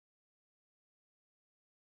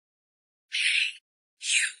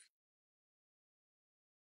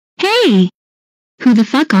Hey! Who the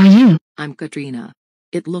fuck are you? I'm Katrina.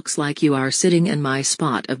 It looks like you are sitting in my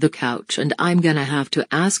spot of the couch and I'm gonna have to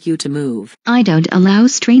ask you to move. I don't allow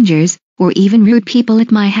strangers, or even rude people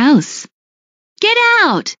at my house. Get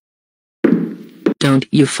out! Don't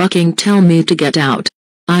you fucking tell me to get out.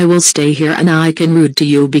 I will stay here and I can rude to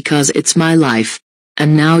you because it's my life.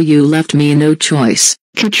 And now you left me no choice.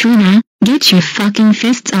 Katrina, get your fucking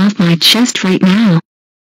fists off my chest right now.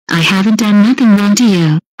 I haven't done nothing wrong to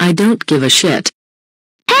you. I don't give a shit.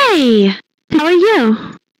 Hey! How are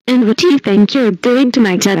you? And what do you think you're doing to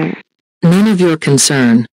my daughter? None of your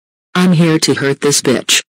concern. I'm here to hurt this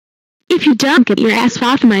bitch. If you don't get your ass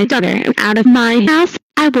off my daughter and out of my house,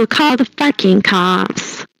 I will call the fucking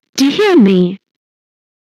cops. Do you hear me?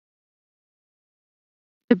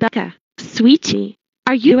 Rebecca, sweetie,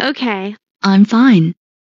 are you okay? I'm fine.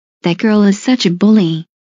 That girl is such a bully.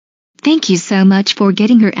 Thank you so much for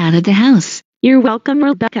getting her out of the house. You're welcome,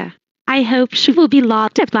 Rebecca. I hope she will be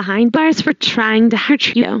locked up behind bars for trying to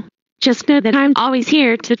hurt you. Just know that I'm always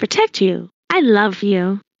here to protect you. I love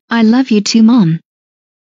you. I love you too, Mom.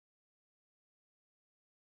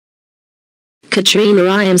 Katrina,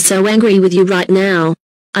 I am so angry with you right now.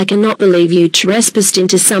 I cannot believe you trespassed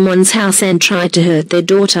into someone's house and tried to hurt their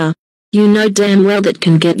daughter. You know damn well that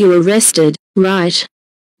can get you arrested, right?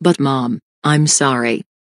 But Mom, I'm sorry.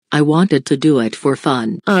 I wanted to do it for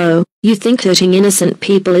fun. Oh, you think hurting innocent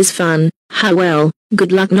people is fun? How well,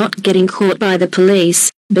 good luck not getting caught by the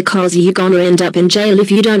police, because you're gonna end up in jail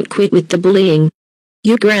if you don't quit with the bullying.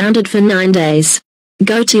 You're grounded for 9 days.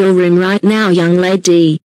 Go to your room right now, young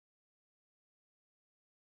lady.